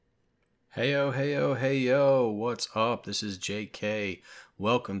Heyo, heyo, heyo, what's up? This is JK.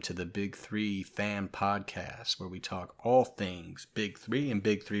 Welcome to the Big Three Fan Podcast, where we talk all things Big Three and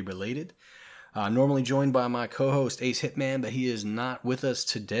Big Three related. Normally joined by my co-host Ace Hitman, but he is not with us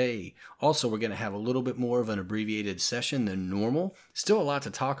today. Also, we're going to have a little bit more of an abbreviated session than normal. Still a lot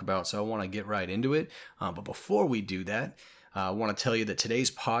to talk about, so I want to get right into it. But before we do that, I want to tell you that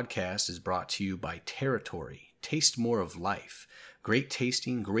today's podcast is brought to you by Territory. Taste more of life. Great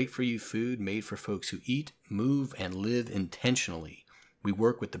tasting, great for you food made for folks who eat, move, and live intentionally. We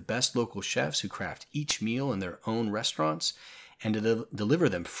work with the best local chefs who craft each meal in their own restaurants and to deliver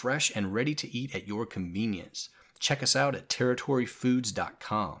them fresh and ready to eat at your convenience. Check us out at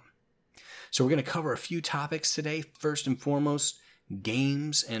territoryfoods.com. So we're going to cover a few topics today. First and foremost,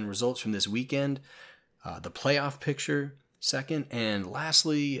 games and results from this weekend, the playoff picture. Second, and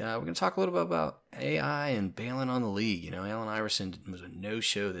lastly, we're going to talk a little bit about AI and bailing on the league. You know, Allen Iverson was a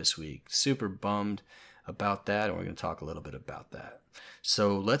no-show this week. Super bummed about that, and we're going to talk a little bit about that.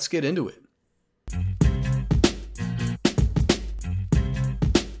 So let's get into it.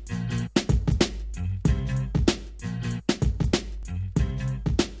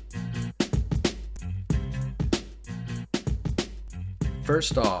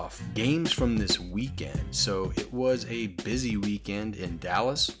 First off, games from this weekend. So it was a busy weekend in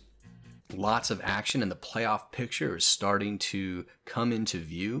Dallas. Lots of action, and the playoff picture is starting to come into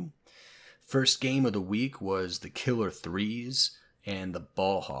view. First game of the week was the Killer Threes and the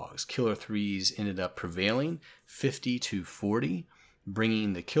Ball Hogs. Killer Threes ended up prevailing 50-40,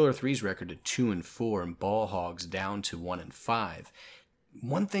 bringing the Killer Threes record to 2-4 and Ball Hogs down to 1-5.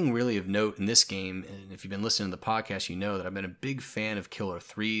 One thing really of note in this game, and if you've been listening to the podcast, you know that I've been a big fan of Killer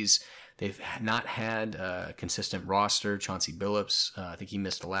Threes. They've not had a consistent roster. Chauncey Billups, I think he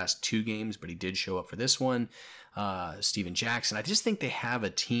missed the last two games, but he did show up for this one. Steven Jackson. I just think they have a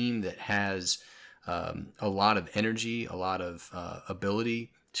team that has a lot of energy, a lot of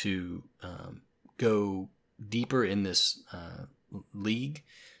ability to go deeper in this league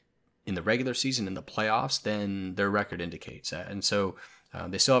in the regular season, in the playoffs, than their record indicates. And so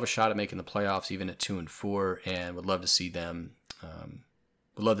they still have a shot at making the playoffs, even at 2-4, and would love to see them.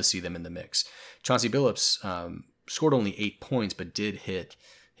 In the mix. Chauncey Billups scored only 8 points, but did hit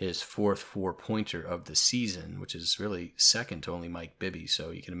his fourth 4-pointer of the season, which is really second to only Mike Bibby.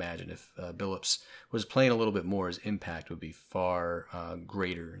 So you can imagine if Billups was playing a little bit more, his impact would be far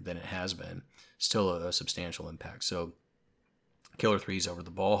greater than it has been. Still a substantial impact. So Killer Threes over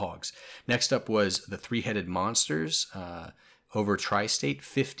the Ball Hogs. Next up was the Three-Headed Monsters over Tri-State,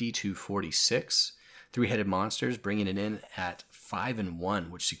 50-46. Three-Headed Monsters bringing it in at 5-1,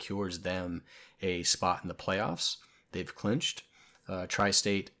 which secures them a spot in the playoffs. They've clinched.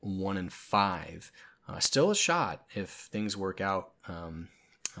 Tri-State 1-5. Still a shot if things work out.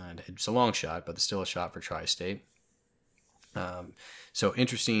 It's a long shot, but it's still a shot for Tri-State. So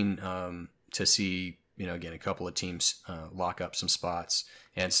interesting to see, again, a couple of teams lock up some spots,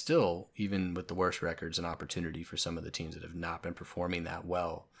 and still, even with the worst records, an opportunity for some of the teams that have not been performing that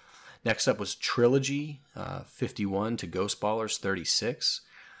well. Next up was Trilogy, 51 to Ghost Ballers, 36.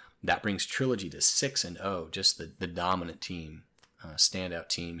 That brings Trilogy to 6-0, just the dominant team, standout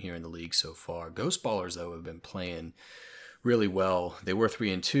team here in the league so far. Ghost Ballers, though, have been playing really well. They were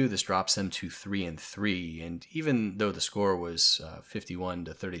 3-2. This drops them to 3-3. And even though the score was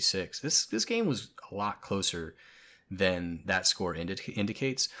 51-36, this game was a lot closer than that score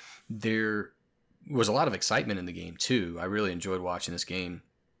indicates. There was a lot of excitement in the game, too. I really enjoyed watching this game.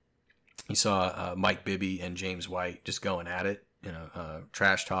 You saw Mike Bibby and James White just going at it,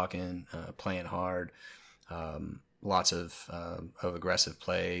 trash talking, playing hard, lots of aggressive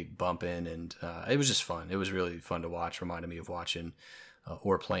play, bumping, and it was just fun. It was really fun to watch. Reminded me of watching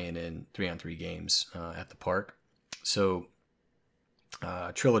or playing in 3-on-3 games at the park. So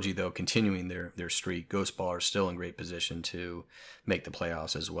Trilogy, though, continuing their streak. Ghost Ballers still in great position to make the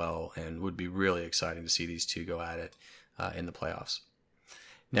playoffs as well, and would be really exciting to see these two go at it in the playoffs.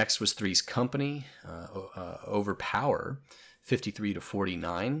 Next was Three's Company over Power,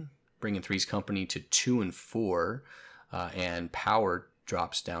 53-49, bringing Three's Company to 2-4, and Power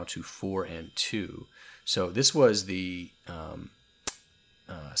drops down to 4-2. So this was the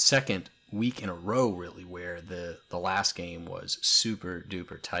second week in a row, really, where the last game was super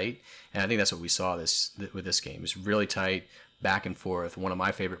duper tight, and I think that's what we saw with this game. It's really tight, back and forth. One of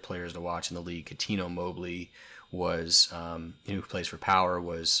my favorite players to watch in the league, Cuttino Mobley, was who plays for Power,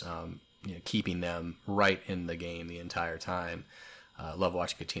 was keeping them right in the game the entire time. Love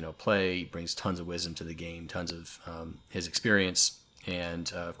watching Cuttino play. He brings tons of wisdom to the game, tons of his experience, and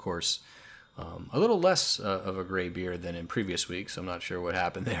of course A little less of a gray beard than in previous weeks. I'm not sure what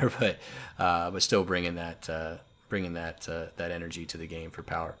happened there, but still bringing that energy to the game for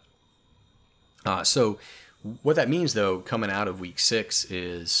Power. So what that means, though, coming out of Week 6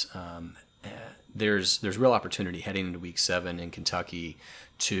 is there's real opportunity heading into Week 7 in Kentucky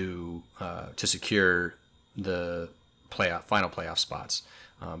to secure the final playoff spots.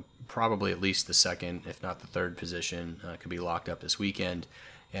 Probably at least the second, if not the third position, could be locked up this weekend.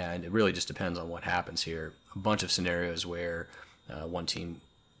 And it really just depends on what happens here. A bunch of scenarios where one team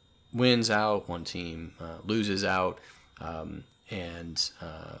wins out, one team loses out, and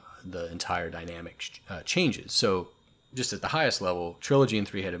the entire dynamic changes. So just at the highest level, Trilogy and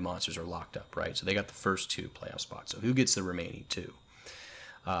Three-Headed Monsters are locked up, right? So they got the first 2 playoff spots. So who gets the remaining 2?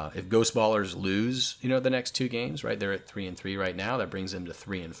 If Ghost Ballers lose, the next 2 games, right? They're at 3-3 right now. That brings them to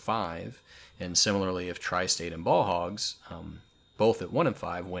 3-5. And similarly, if Tri-State and Ball Hogs, both at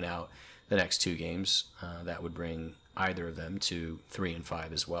 1-5, win out the next 2 games, that would bring either of them to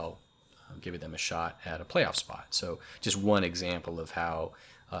 3-5 as well, giving them a shot at a playoff spot. So just one example of how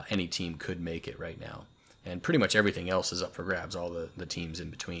any team could make it right now. And pretty much everything else is up for grabs, all the teams in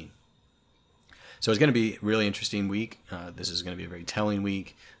between. So it's going to be a really interesting week. This is going to be a very telling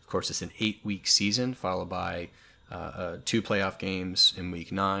week. Of course, it's an 8-week season, followed by 2 playoff games in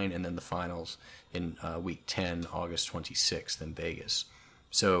Week 9, and then the finals in Week 10, August 26th in Vegas.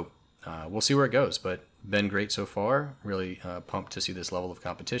 So we'll see where it goes, but been great so far. Really pumped to see this level of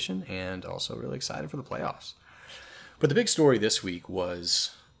competition, and also really excited for the playoffs. But the big story this week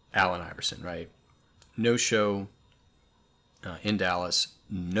was Allen Iverson, right? No show in Dallas,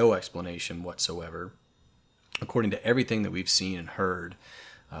 no explanation whatsoever. According to everything that we've seen and heard,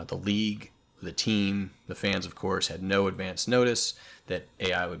 the league, the team, the fans, of course, had no advance notice that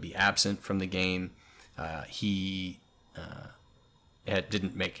AI would be absent from the game. He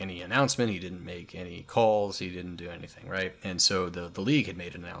didn't make any announcement. He didn't make any calls. He didn't do anything, right? And so the league had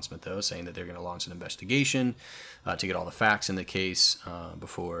made an announcement, though, saying that they're going to launch an investigation to get all the facts in the case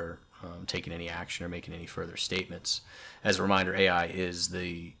before taking any action or making any further statements. As a reminder, AI is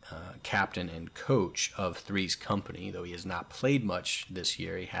the captain and coach of Three's company. Though he has not played much this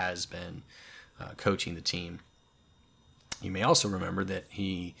year, he has been coaching the team. You may also remember that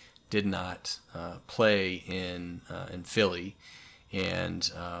he did not play in Philly, and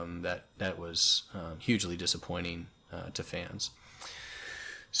that was hugely disappointing to fans.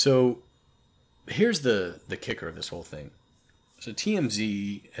 So here's the kicker of this whole thing. So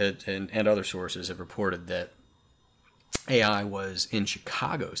TMZ and other sources have reported that AI was in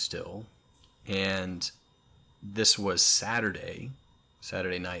Chicago still, and this was Saturday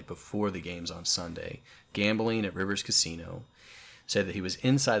night before the games on Sunday, gambling at Rivers Casino. Said that he was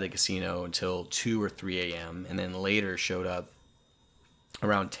inside the casino until 2 or 3 a.m. and then later showed up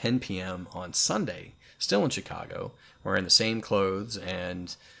around 10 p.m. on Sunday, still in Chicago, wearing the same clothes,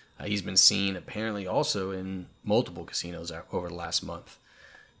 and he's been seen apparently also in multiple casinos over the last month,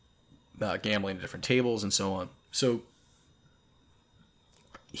 gambling at different tables and so on. So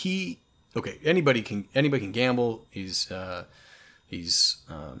anybody can gamble. He's a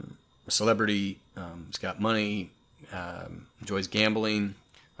celebrity. He's got money. Enjoys gambling.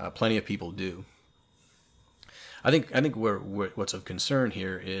 Plenty of people do. I think what's of concern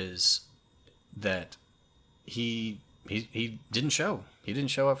here is that he didn't show. He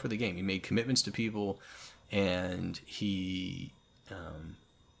didn't show up for the game. He made commitments to people, and he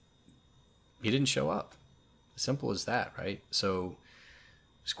didn't show up. Simple as that, right? So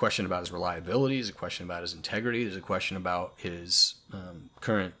there's a question about his reliability. There's a question about his integrity. There's a question about his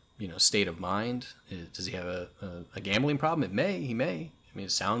current state of mind. Does he have a gambling problem? He may. I mean,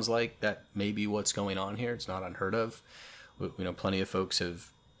 it sounds like that may be what's going on here. It's not unheard of. Plenty of folks have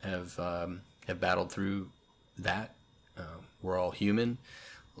battled through that. We're all human.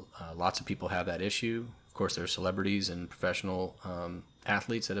 Lots of people have that issue. Of course, there are celebrities and professional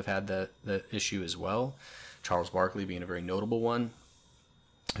athletes that have had that issue as well. Charles Barkley being a very notable one,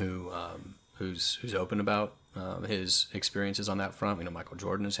 who's open about his experiences on that front. Michael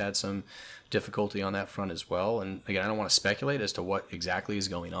Jordan has had some difficulty on that front as well. And again, I don't want to speculate as to what exactly is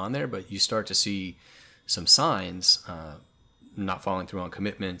going on there, but you start to see some signs not following through on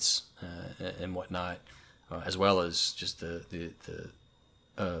commitments and whatnot, as well as just the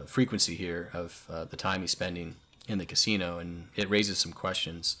frequency here of the time he's spending in the casino, and it raises some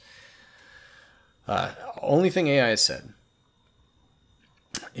questions. Only thing AI has said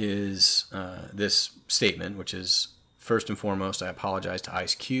is this statement, which is, first and foremost, I apologize to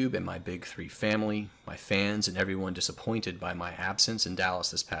Ice Cube and my Big Three family, my fans, and everyone disappointed by my absence in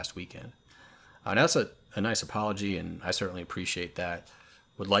Dallas this past weekend. Now that's a nice apology, and I certainly appreciate that.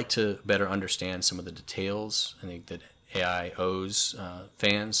 would like to better understand some of the details. I think that AI owes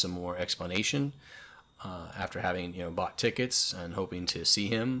fans some more explanation after having bought tickets and hoping to see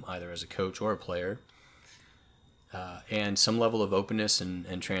him either as a coach or a player. And some level of openness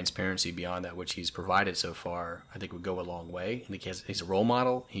and transparency beyond that which he's provided so far, I think would go a long way. I think he's a role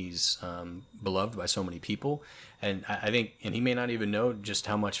model. He's beloved by so many people. And I think, and he may not even know just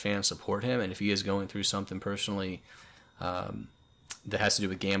how much fans support him. And if he is going through something personally that has to do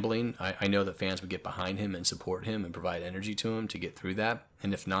with gambling, I know that fans would get behind him and support him and provide energy to him to get through that.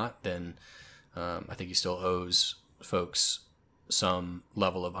 And if not, then I think he still owes folks some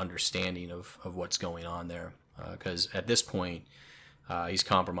level of understanding of what's going on there. Because at this point, he's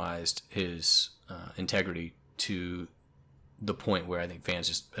compromised his integrity to the point where I think fans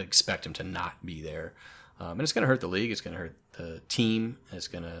just expect him to not be there. And it's going to hurt the league. It's going to hurt the team. It's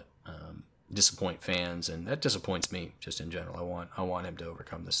going to disappoint fans. And that disappoints me just in general. I want him to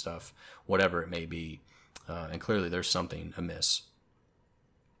overcome this stuff, whatever it may be. And clearly there's something amiss.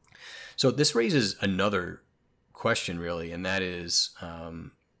 So this raises another question, really, and that is...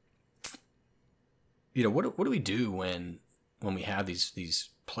 what do we do when we have these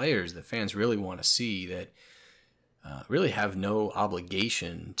players that fans really want to see that really have no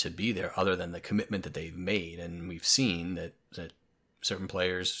obligation to be there other than the commitment that they've made? And we've seen that certain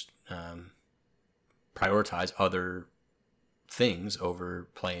players prioritize other things over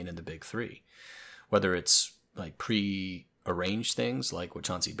playing in the big three, whether it's like pre-arranged things like what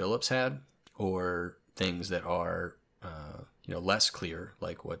Chauncey Billups had, or things that are less clear,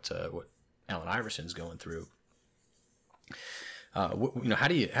 like what Allen Iverson's going through. How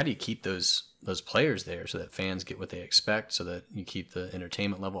do you keep those players there so that fans get what they expect, so that you keep the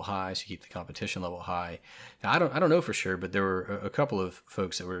entertainment level high, so you keep the competition level high? Now, I don't know for sure, but there were a couple of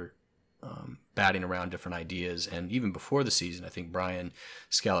folks that were batting around different ideas, and even before the season, I think Brian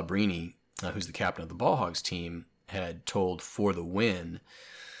Scalabrine, who's the captain of the Ball Hogs team, had told For the Win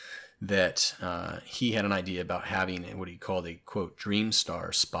that he had an idea about having what he called a, quote, dream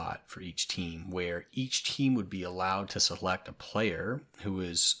star spot for each team, where each team would be allowed to select a player who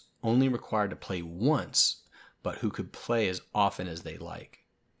is only required to play once, but who could play as often as they like,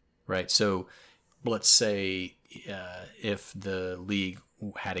 right? So let's say if the league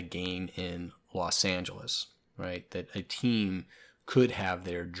had a game in Los Angeles, right, that a team could have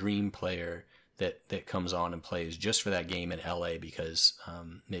their dream player that comes on and plays just for that game in LA because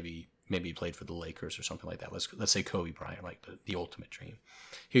maybe he played for the Lakers or something like that. Let's say Kobe Bryant, like the ultimate dream.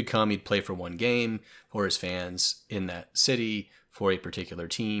 He'd come, he'd play for one game for his fans in that city for a particular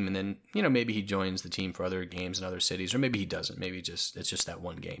team, and then maybe he joins the team for other games in other cities, or maybe he doesn't. Maybe it's just that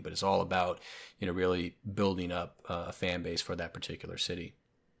one game. But it's all about really building up a fan base for that particular city,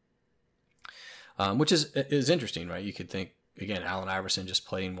 which is interesting, right? You could think, again, Allen Iverson just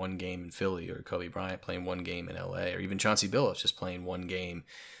playing one game in Philly, or Kobe Bryant playing one game in LA, or even Chauncey Billups just playing one game,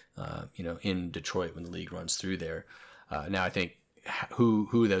 in Detroit when the league runs through there. Now, I think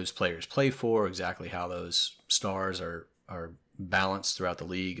who those players play for, exactly how those stars are balanced throughout the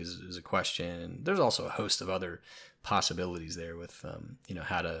league is a question. And there's also a host of other possibilities there with,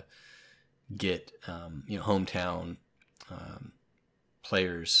 how to get, hometown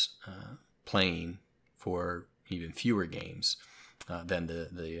players playing for even fewer games than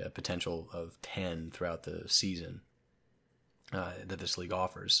the potential of 10 throughout the season that this league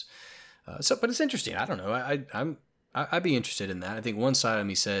offers. But it's interesting. I don't know. I'd be interested in that. I think one side of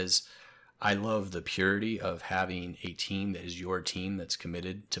me says, I love the purity of having a team that is your team that's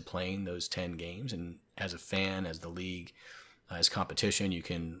committed to playing those 10 games. And as a fan, as the league, as competition, you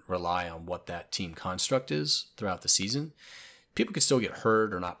can rely on what that team construct is throughout the season. People could still get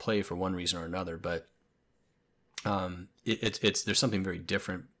hurt or not play for one reason or another, but there's something very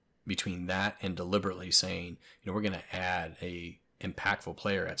different between that and deliberately saying, we're going to add a impactful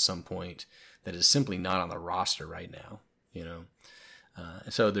player at some point that is simply not on the roster right now.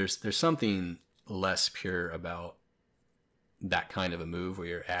 So there's something less pure about that kind of a move where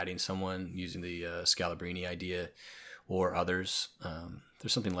you're adding someone using the Scalabrine idea or others.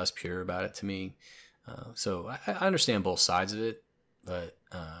 There's something less pure about it to me. So I understand both sides of it, but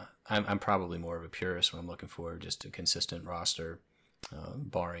I'm probably more of a purist when I'm looking for just a consistent roster,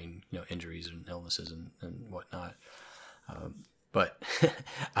 barring injuries and illnesses and whatnot. But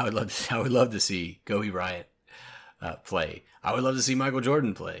I would love to see Kobe Bryant play. I would love to see Michael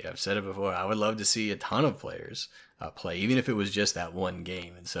Jordan play. I've said it before. I would love to see a ton of players play, even if it was just that one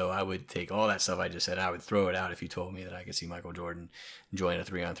game. And so I would take all that stuff I just said, I would throw it out if you told me that I could see Michael Jordan join a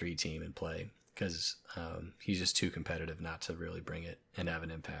 3-on-3 team and play, because he's just too competitive not to really bring it and have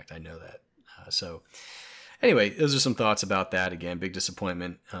an impact. I know that. So Anyway, those are some thoughts about that. Again, big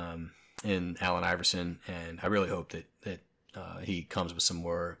disappointment in Allen Iverson, and I really hope that he comes with some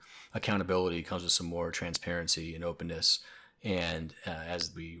more accountability, comes with some more transparency and openness, and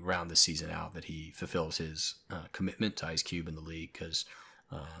as we round the season out, that he fulfills his commitment to Ice Cube in the league, because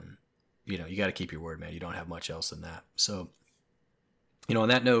you got to keep your word, man. You don't have much else than that. So, on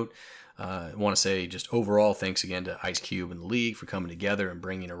that note, I want to say just overall thanks again to Ice Cube and the league for coming together and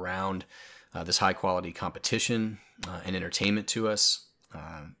bringing around this high quality competition and entertainment to us.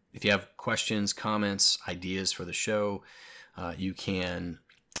 If you have questions, comments, ideas for the show, you can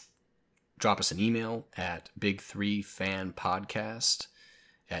drop us an email at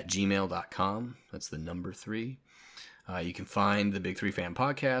big3fanpodcast@gmail.com. That's the number 3. You can find the Big 3 Fan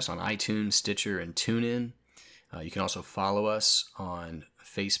Podcast on iTunes, Stitcher, and TuneIn. You can also follow us on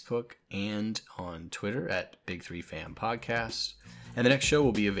Facebook and on Twitter at Big 3 Fan Podcast. And the next show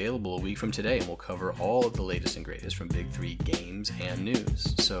will be available a week from today, and we'll cover all of the latest and greatest from Big 3 games and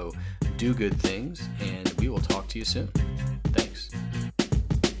news. So do good things, and we will talk to you soon.